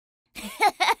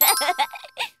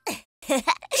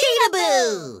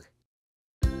Cheetahboo!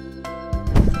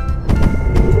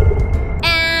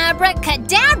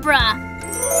 Abracadabra!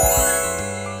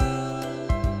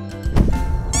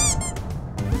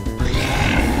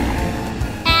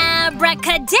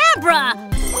 Abracadabra!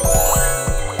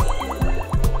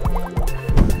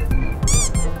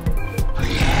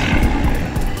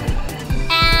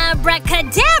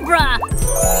 Abracadabra!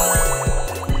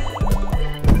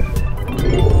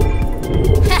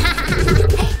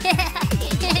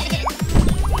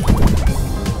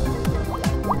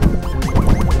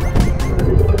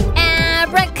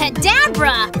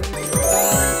 Abracadabra!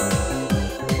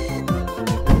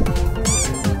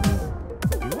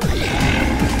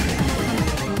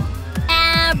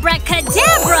 Abracadabra!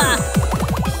 Abracadabra!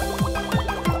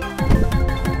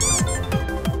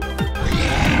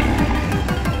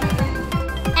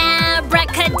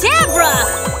 Abracadabra!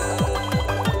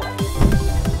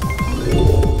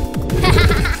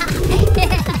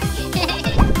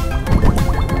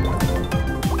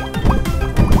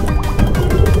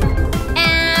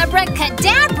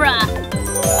 Abracadabra!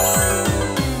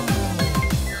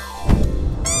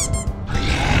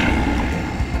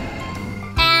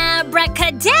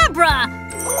 Abracadabra!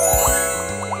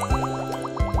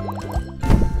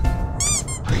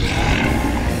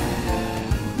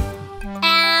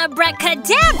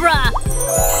 Abracadabra!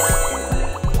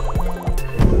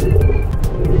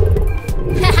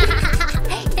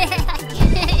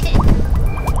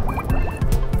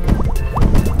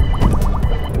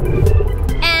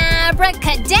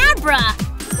 Abracadabra! Abracadabra!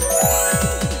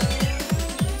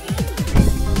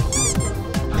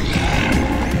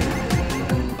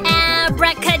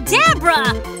 Abracadabra!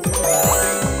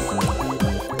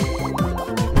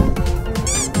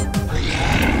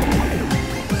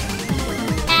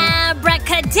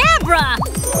 Abracadabra!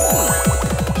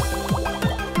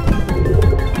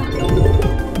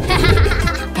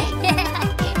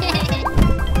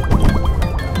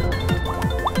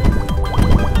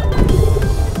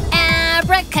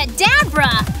 Abracadabra!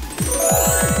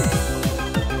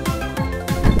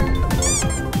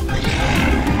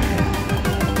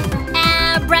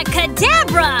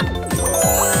 Abracadabra!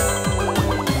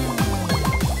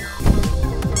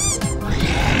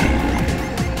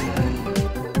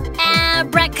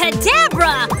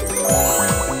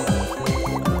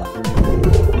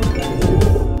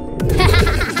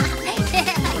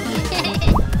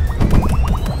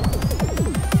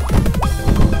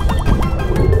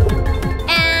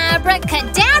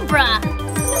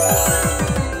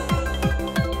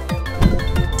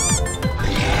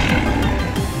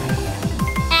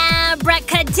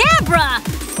 Abracadabra!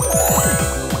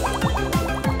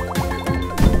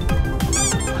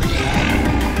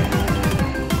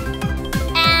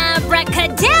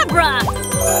 Abracadabra!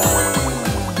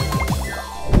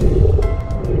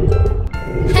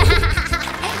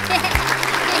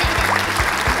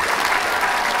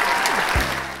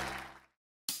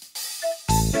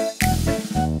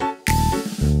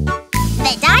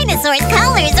 The dinosaurs'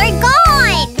 colors are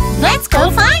gone! Let's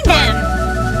go find them!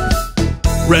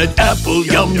 Red apple,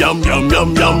 yum, yum, yum,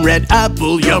 yum, yum. Red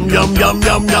apple, yum, yum, yum,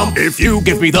 yum, yum. If you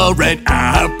give me the red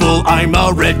apple, I'm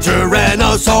a red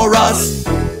Tyrannosaurus.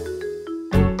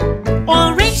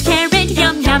 Orange carrot,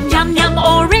 yum, yum, yum, yum.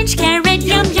 Orange carrot,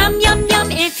 yum, yum, yum,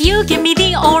 yum. If you give me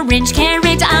the orange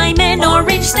carrot, I'm an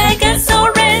orange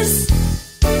Stegosaurus.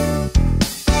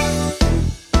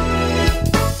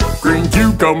 Green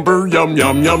cucumber, yum,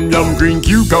 yum, yum, yum. Green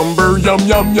cucumber, yum,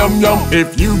 yum, yum, yum.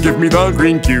 If you give me the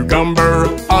green cucumber,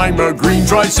 I'm a green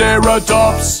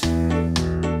Triceratops.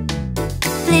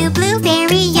 Blue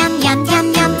blueberry, yum, yum,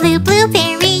 yum, yum. Blue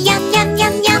blueberry, yum, yum,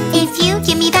 yum, yum. If you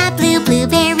give me that blue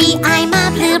blueberry, I'm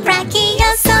a blue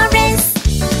Brachiosaurus.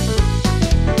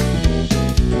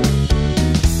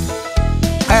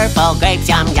 Purple grapes,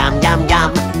 yum, yum, yum,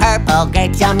 yum. Purple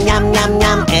grapes, yum, yum, yum,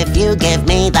 yum. If you give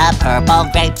me the purple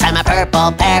grapes, I'm a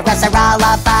purple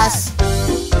Parasaurolophus.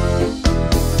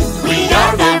 We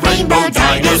are the Rainbow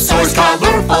Dinosaurs,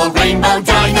 colorful Rainbow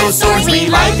Dinosaurs. We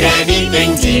like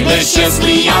anything delicious.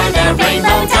 We are the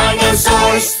Rainbow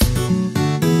Dinosaurs.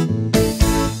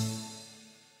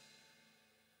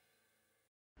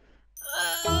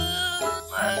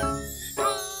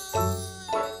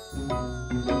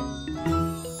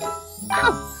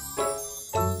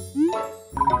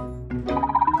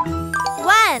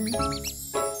 One.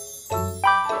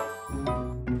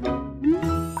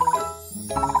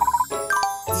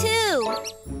 Two.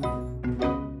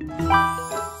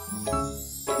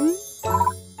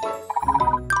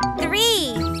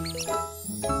 Three.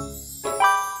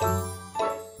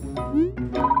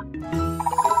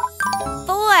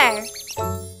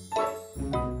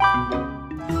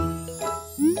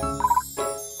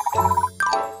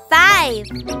 5.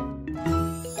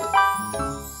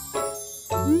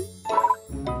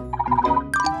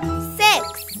 6.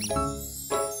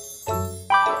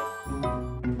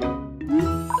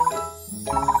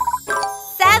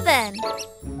 7.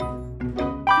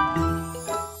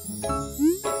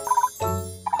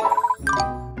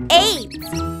 8.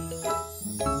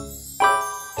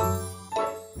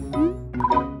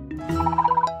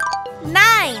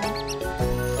 9.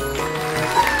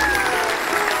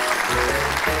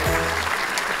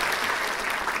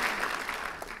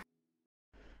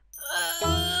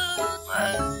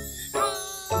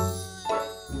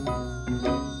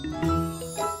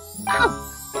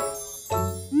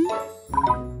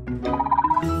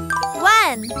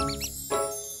 1.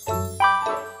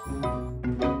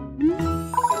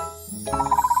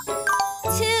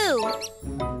 2.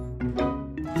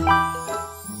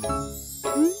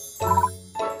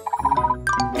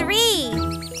 3.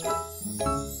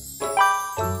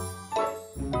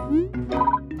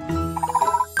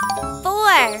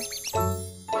 4.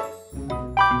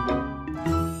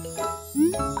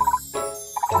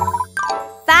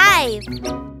 5.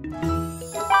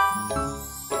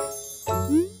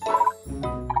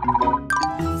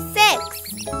 6.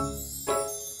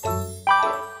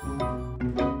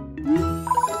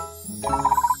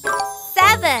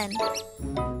 7.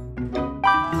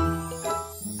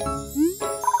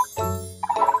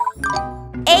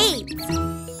 8.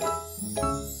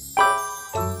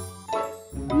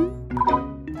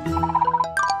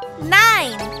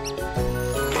 9.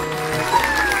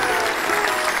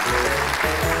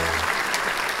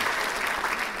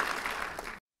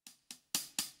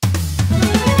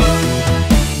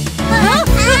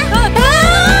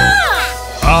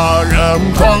 I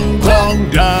am Kwang Kwang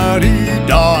Daddy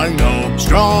Dino,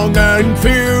 strong and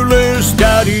fearless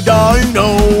Daddy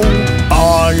Dino.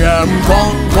 I am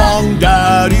Kwang Kwang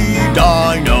Daddy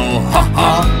Dino, ha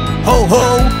ha, ho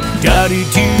ho, Daddy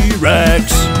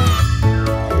T-Rex.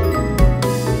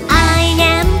 I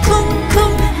am Kung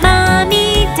Kung,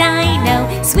 Mommy Dino,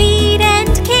 sweet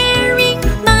and caring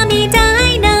Mommy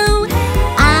Dino.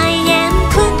 I am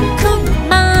Kung Kung,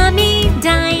 Mommy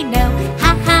Dino,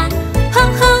 ha ha,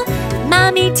 ho ho,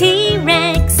 Mommy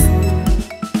T-Rex.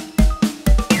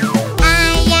 I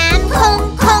am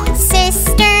Kung Kung,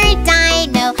 Sister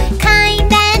Dino,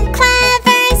 kind and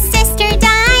clever Sister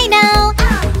Dino.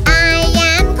 I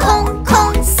am Kung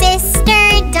Kung,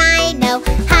 Sister Dino,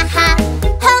 ha ha,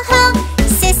 ho ho,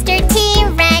 Sister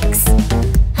T-Rex.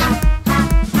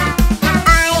 I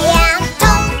am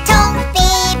Tong Tong,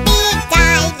 Baby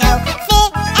Dino,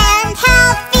 fit and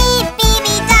healthy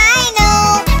Baby Dino.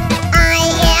 I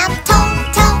am Tong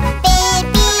Tong,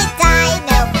 Baby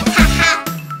Dino, ha ha,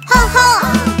 ho ho,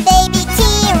 Baby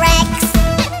T-Rex.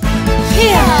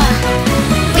 Yeah.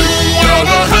 We are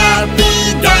the happy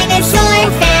dinosaur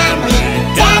family.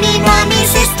 Daddy, mommy,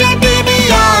 sister, baby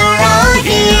are all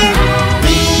here.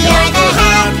 We are the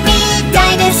happy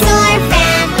dinosaur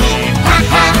family. Ha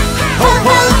ha, ho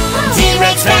ho,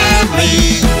 T-Rex family.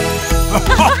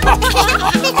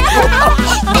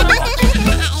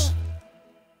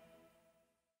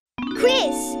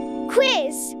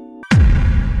 Quiz.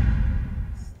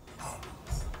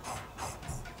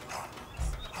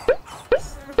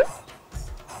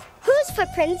 Whose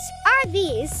footprints are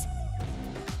these?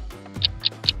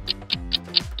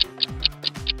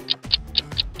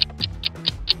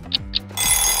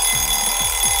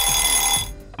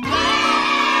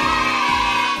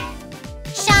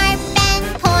 Sharp and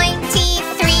pointy,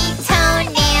 3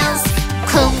 toenails.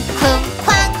 Kung kung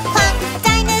quack quack,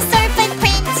 dinosaur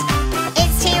footprint.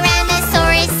 It's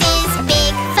Tyrannosaurus's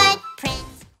big footprint.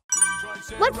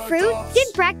 What fruit did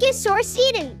Brachiosaurus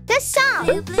eat in the song?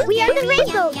 We are the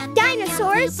Rainbow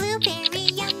Dinosaurs. Blueberry,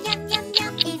 yum yum yum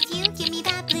yum. If you give me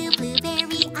that blue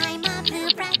blueberry, I'm a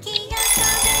blue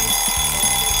Brachiosaurus.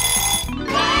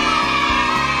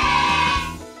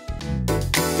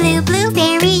 Blue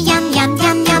blueberry, yum yum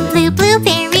yum yum. Blue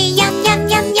blueberry, yum yum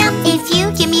yum yum. If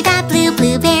you give me that blue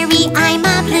blueberry, I'm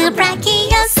a blue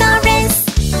Brachiosaurus.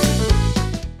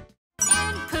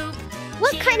 And poop.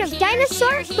 What kind of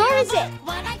dinosaur? Where is it?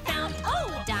 What I found,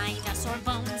 oh, dinosaur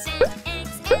bones and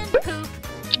eggs and poop.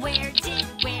 Where did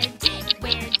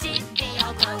they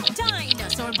all go?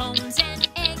 Dinosaur bones and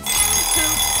eggs and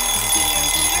poop.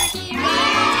 Here. Oh,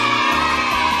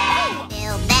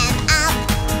 Build them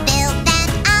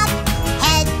up.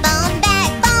 Head bone,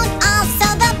 backbone, also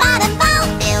the bottom bone.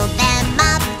 Build them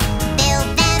up.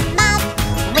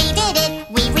 We did it.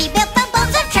 We rebuilt the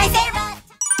bones of Triceratops.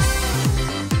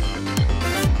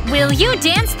 will you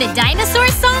dance the dinosaur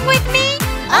song with me?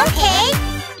 Okay.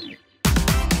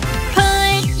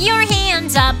 Put your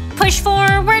hands up, push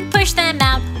forward, push them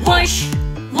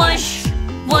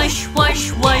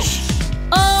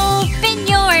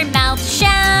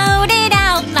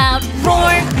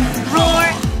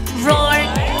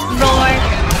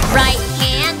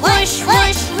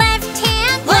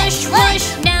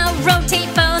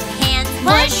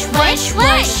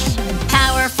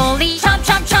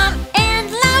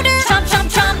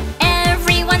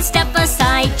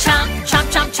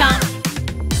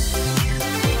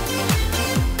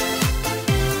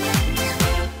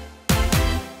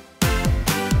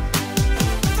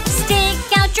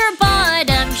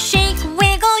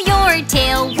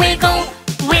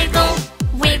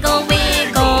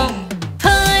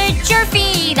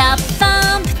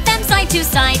to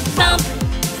side, thump,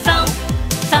 thump,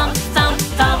 thump, thump,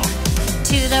 thump.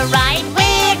 To the right,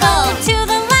 wiggle, to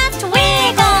the left,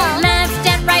 wiggle. Left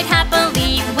and right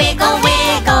happily, wiggle,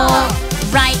 wiggle.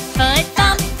 Right foot,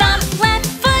 thump, thump, left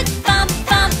foot, thump,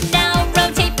 thump. Now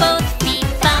rotate both feet,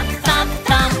 thump, thump,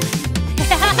 thump.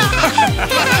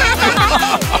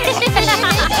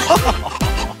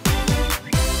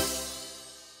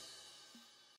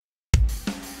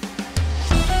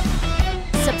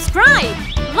 Subscribe,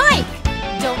 like,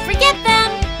 don't forget them.